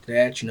 Then after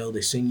that,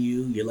 they send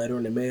you your letter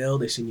in the mail.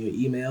 They send you an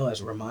email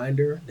as a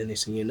reminder. Then they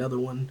send you another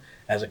one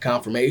as a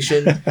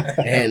confirmation.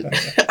 And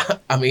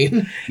I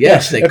mean,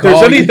 yes, they if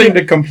call there's anything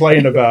to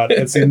complain about,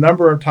 it's the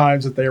number of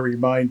times that they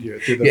remind you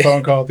through the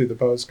phone call, through the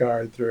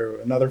postcard,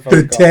 through another phone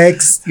call. The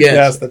text.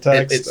 Yes, the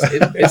text.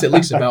 It's at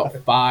least about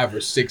 5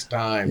 or 6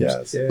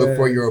 times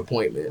before your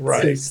appointment.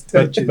 Right.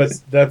 But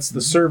that's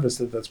the service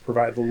that's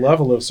provided, the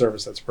level of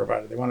service that's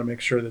provided. They want to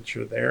make sure that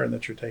you're there and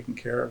that you're taken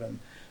care of and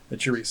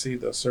that you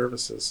receive those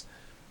services.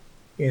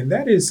 And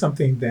that is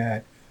something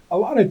that a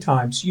lot of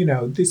times,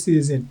 this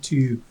isn't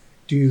to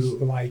do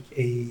like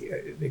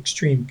an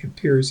extreme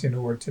comparison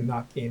or to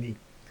knock any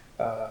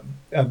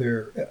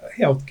other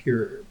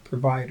healthcare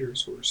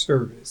providers or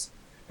service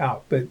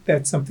out. But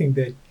that's something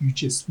that you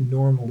just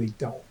normally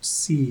don't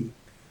see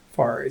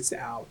far as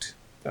out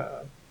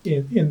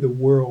in the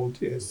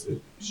world, as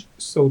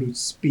so to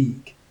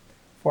speak,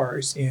 far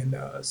as in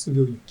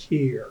civilian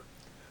care.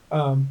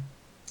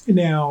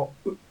 Now,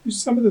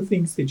 some of the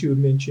things that you have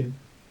mentioned,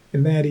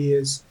 and that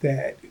is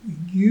that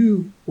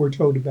you were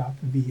told about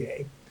the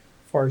VA,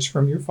 far as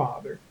from your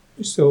father.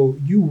 So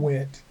you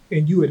went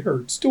and you had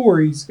heard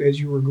stories as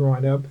you were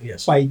growing up.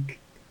 Yes. Like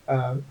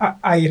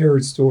I had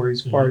heard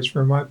stories far as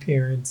from my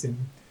parents and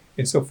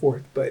so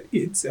forth, but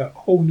it's a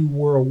whole new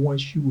world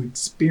once you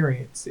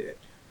experience it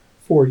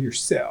for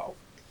yourself.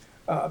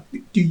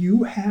 Do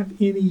you have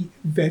any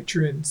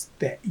veterans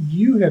that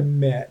you have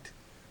met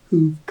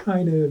who've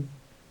kind of,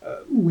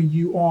 when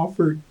you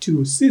offered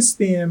to assist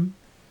them,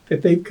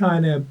 that they've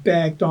kind of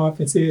backed off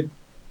and said,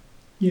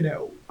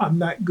 I'm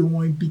not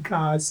going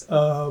because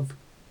of?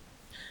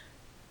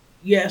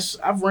 Yes,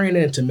 I've ran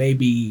into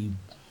maybe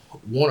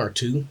one or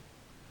two.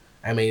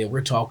 I mean,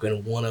 we're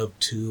talking one of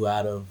two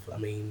out of,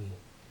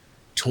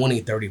 20,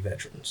 30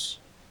 veterans.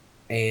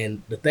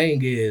 And the thing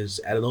is,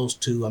 out of those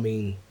two,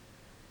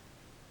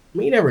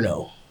 you never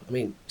know.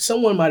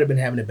 Someone might have been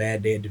having a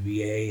bad day at the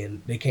VA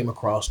and they came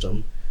across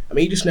them.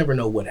 You just never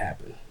know what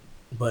happened.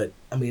 But,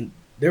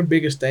 their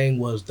biggest thing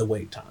was the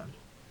wait time.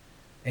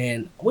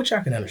 And which I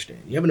can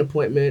understand. You have an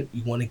appointment,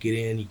 you want to get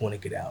in, you want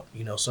to get out.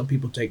 Some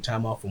people take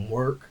time off from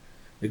work,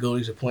 they go to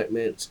these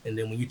appointments, and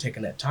then when you're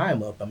taking that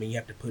time up, you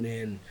have to put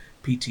in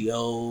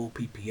PTO,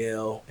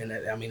 PPL, and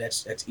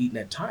that's eating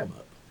that time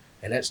up.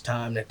 And that's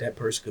time that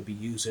person could be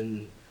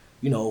using,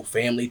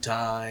 family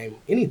time,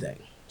 anything.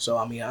 So,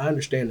 I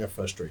understand their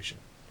frustration.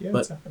 Yeah,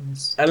 but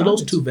out of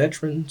those two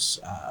veterans,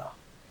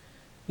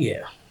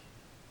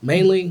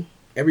 mainly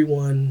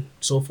everyone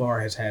so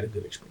far has had a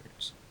good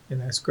experience. And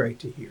that's great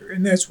to hear.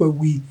 And that's what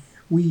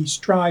we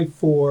strive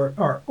for.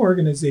 Our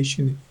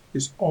organization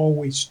is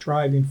always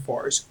striving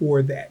for is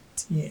for that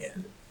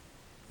 10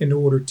 in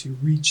order to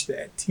reach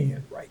that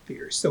 10 right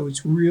there. So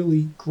it's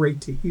really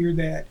great to hear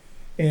that.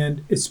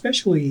 And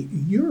especially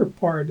you're a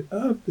part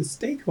of the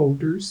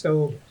stakeholders.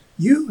 So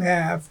you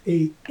have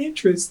a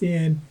interest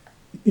in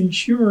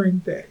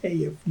ensuring that, hey,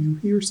 if you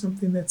hear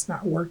something that's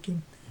not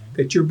working,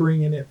 that you're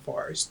bringing it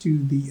far as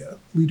to the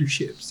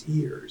leadership's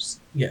ears.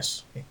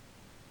 Yes. Okay.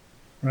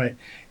 Right.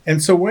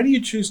 And so why do you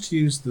choose to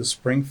use the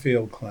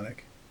Springfield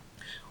Clinic?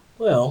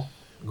 Well,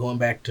 going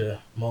back to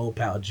my old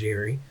pal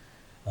Jerry,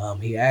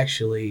 he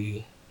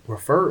actually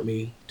referred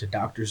me to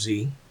Dr.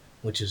 Z,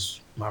 which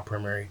is my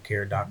primary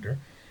care doctor.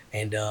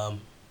 And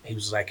he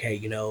was like, hey,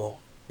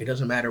 it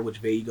doesn't matter which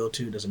VA you go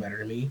to. It doesn't matter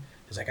to me.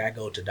 He's like, I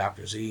go to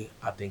Dr. Z.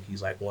 I think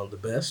he's like one of the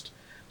best.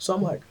 So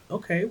I'm like,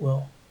 okay,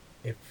 well,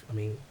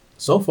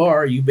 so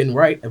far you've been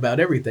right about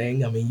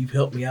everything. You've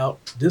helped me out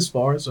this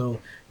far. So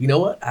you know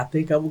what? I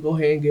think I will go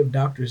ahead and give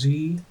Dr.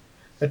 Z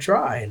a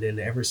try. And then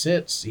ever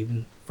since,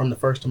 even from the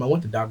first time I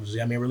went to Dr.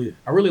 Z, I really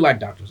like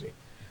Dr. Z.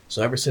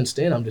 So ever since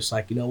then, I'm just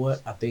like, you know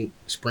what? I think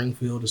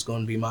Springfield is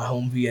going to be my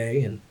home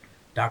VA and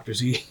Dr.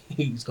 Z,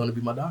 he's going to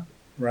be my doctor.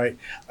 Right.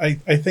 I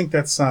think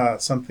that's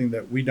something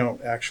that we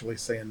don't actually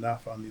say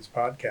enough on these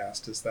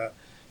podcasts is that,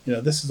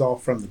 this is all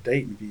from the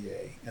Dayton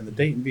VA. And the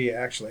Dayton VA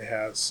actually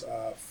has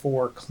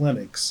 4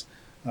 clinics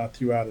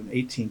throughout an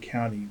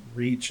 18-county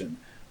region,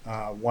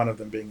 one of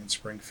them being in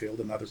Springfield,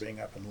 another being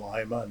up in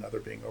Lima, another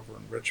being over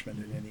in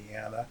Richmond in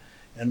Indiana,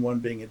 and one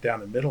being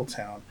down in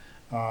Middletown.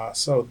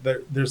 So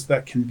there's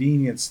that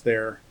convenience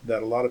there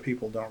that a lot of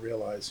people don't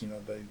realize.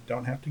 They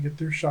don't have to get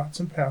their shots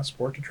and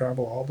passport to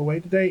travel all the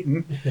way to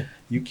Dayton.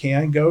 You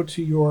can go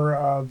to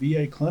your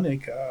VA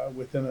clinic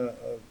within a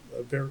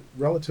very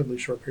relatively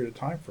short period of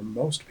time for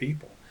most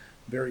people.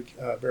 Very,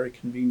 very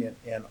convenient,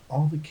 and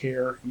all the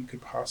care you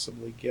could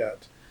possibly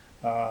get.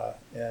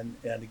 And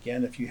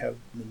again, if you have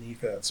the need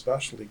for that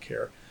specialty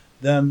care,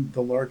 then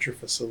the larger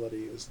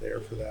facility is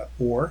there for that.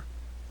 Or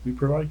we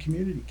provide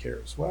community care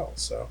as well.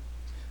 So.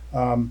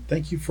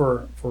 Thank you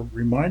for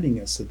reminding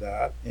us of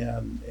that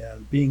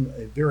and being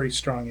a very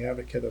strong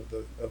advocate of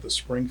the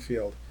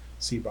Springfield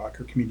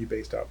CBOC or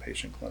community-based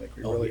outpatient clinic.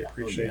 We really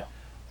appreciate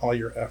all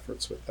your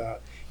efforts with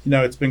that.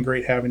 It's been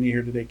great having you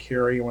here today,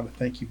 Kerry. I want to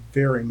thank you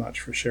very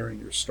much for sharing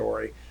your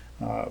story.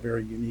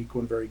 Very unique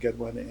one, very good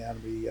one,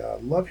 and we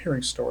love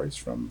hearing stories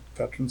from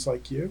veterans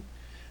like you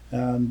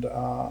and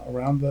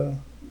around the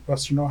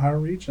Western Ohio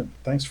region.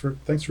 Thanks for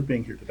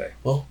being here today.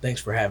 Well,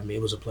 thanks for having me.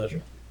 It was a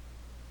pleasure.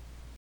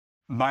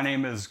 My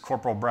name is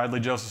Corporal Bradley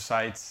Joseph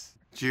Seitz.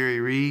 Jerry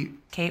Reed.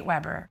 Kate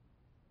Weber.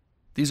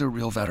 These are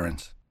real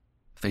veterans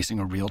facing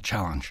a real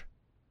challenge.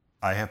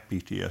 I have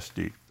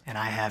PTSD. And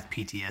I have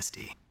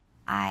PTSD.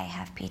 I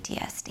have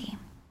PTSD.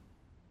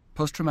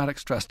 Post-traumatic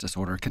stress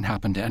disorder can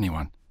happen to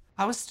anyone.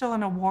 I was still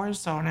in a war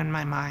zone in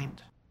my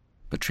mind.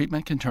 But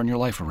treatment can turn your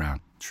life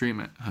around.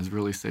 Treatment has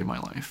really saved my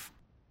life.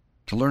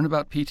 To learn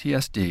about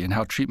PTSD and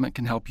how treatment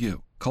can help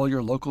you, call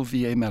your local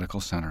VA medical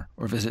center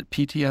or visit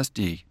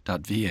ptsd.va.gov.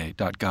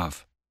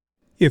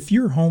 If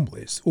you're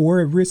homeless or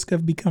at risk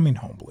of becoming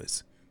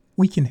homeless,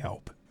 we can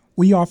help.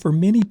 We offer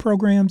many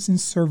programs and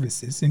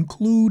services,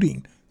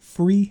 including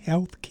free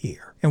health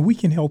care, and we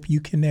can help you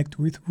connect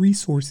with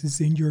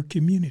resources in your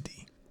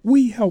community.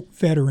 We help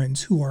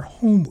veterans who are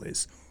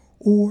homeless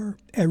or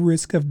at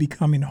risk of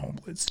becoming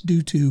homeless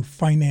due to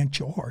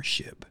financial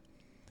hardship,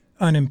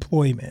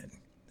 unemployment,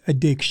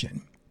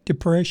 addiction,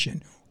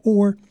 depression,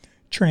 or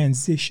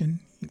transition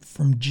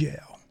from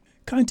jail.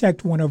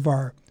 Contact one of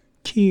our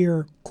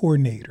care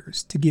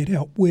coordinators to get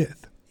help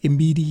with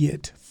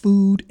immediate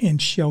food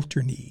and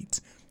shelter needs,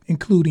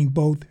 including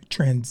both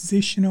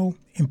transitional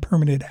and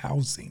permanent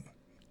housing,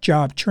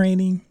 job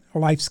training,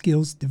 life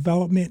skills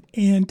development,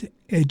 and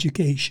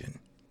education,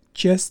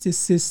 justice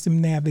system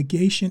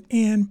navigation,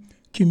 and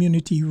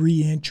community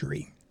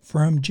reentry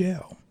from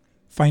jail,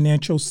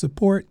 financial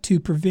support to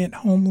prevent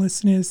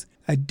homelessness,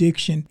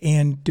 addiction,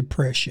 and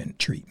depression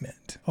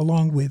treatment,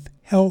 along with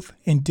health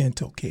and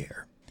dental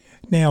care.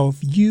 Now, if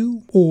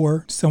you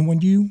or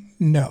someone you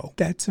know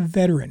that's a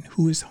veteran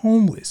who is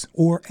homeless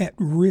or at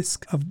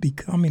risk of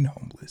becoming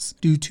homeless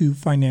due to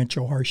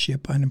financial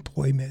hardship,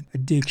 unemployment,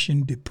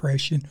 addiction,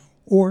 depression,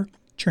 or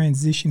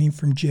transitioning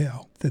from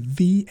jail, the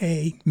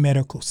VA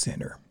Medical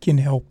Center can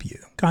help you.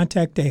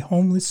 Contact a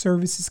homeless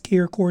services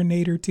care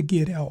coordinator to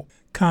get help.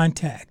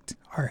 Contact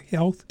our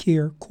health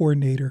care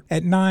coordinator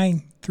at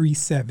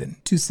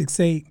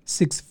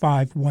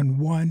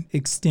 937-268-6511,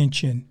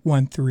 extension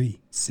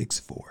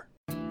 1364.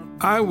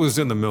 I was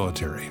in the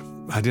military.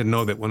 I didn't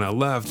know that when I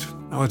left,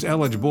 I was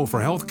eligible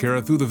for health care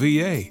through the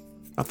VA.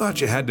 I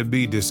thought you had to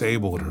be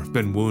disabled or have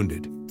been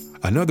wounded.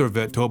 Another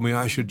vet told me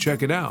I should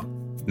check it out.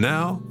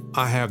 Now,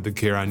 I have the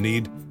care I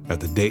need at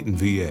the Dayton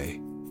VA.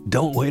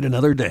 Don't wait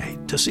another day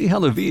to see how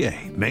the VA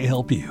may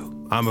help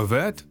you. I'm a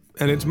vet,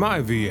 and it's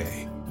my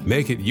VA.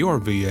 Make it your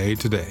VA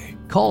today.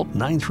 Call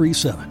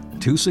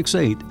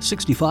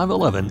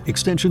 937-268-6511,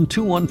 extension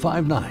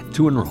 2159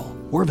 to enroll,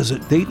 or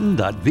visit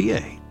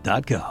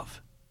dayton.va.gov.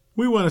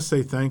 We want to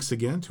say thanks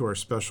again to our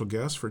special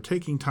guests for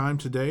taking time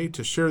today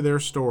to share their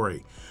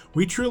story.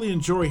 We truly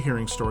enjoy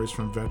hearing stories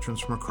from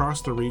veterans from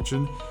across the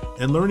region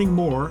and learning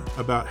more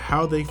about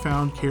how they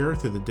found care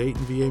through the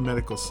Dayton VA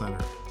Medical Center.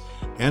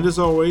 And as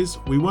always,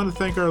 we want to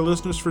thank our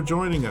listeners for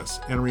joining us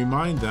and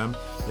remind them,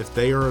 if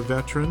they are a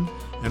veteran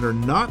and are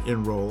not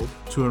enrolled,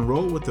 to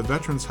enroll with the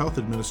Veterans Health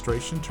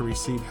Administration to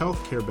receive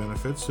health care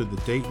benefits through the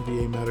Dayton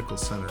VA Medical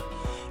Center.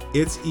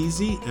 It's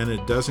easy and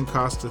it doesn't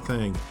cost a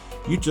thing.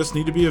 You just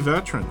need to be a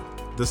veteran.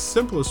 The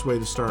simplest way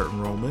to start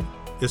enrollment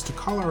is to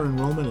call our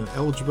enrollment and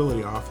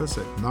eligibility office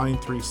at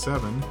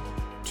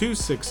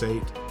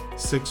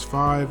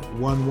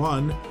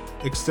 937-268-6511,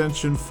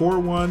 extension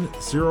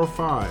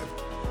 4105.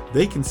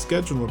 They can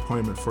schedule an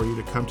appointment for you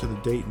to come to the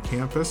Dayton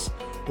campus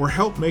or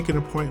help make an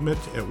appointment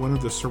at one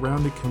of the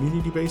surrounding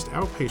community-based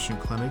outpatient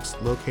clinics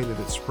located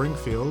at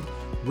Springfield,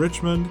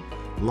 Richmond,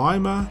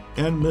 Lima,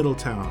 and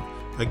Middletown.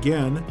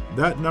 Again,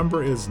 that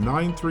number is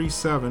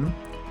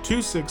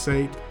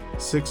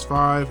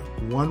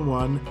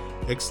 937-268-6511,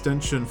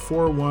 extension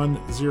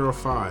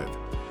 4105.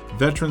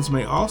 Veterans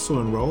may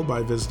also enroll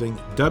by visiting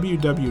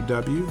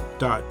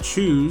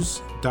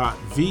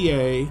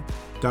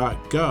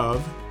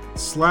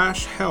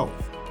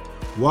www.choose.va.gov/health.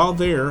 While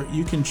there,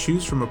 you can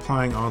choose from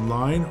applying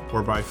online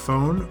or by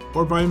phone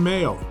or by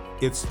mail.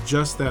 It's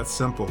just that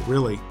simple,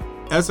 really.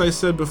 As I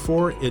said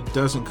before, it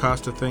doesn't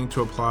cost a thing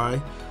to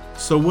apply.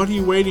 So what are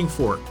you waiting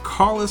for?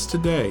 Call us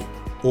today.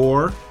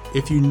 Or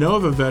if you know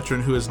of a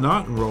veteran who is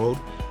not enrolled,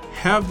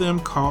 have them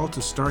call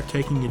to start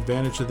taking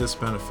advantage of this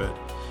benefit.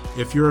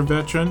 If you're a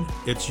veteran,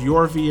 it's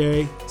your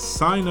VA.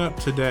 Sign up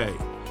today.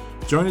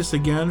 Join us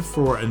again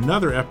for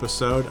another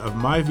episode of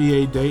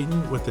MyVA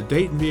Dayton with the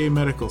Dayton VA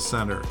Medical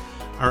Center.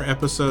 Our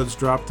episodes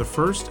drop the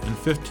 1st and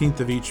 15th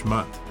of each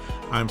month.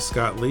 I'm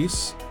Scott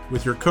Leese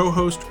with your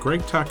co-host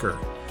Greg Tucker.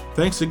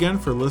 Thanks again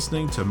for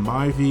listening to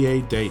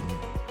MyVA Dayton.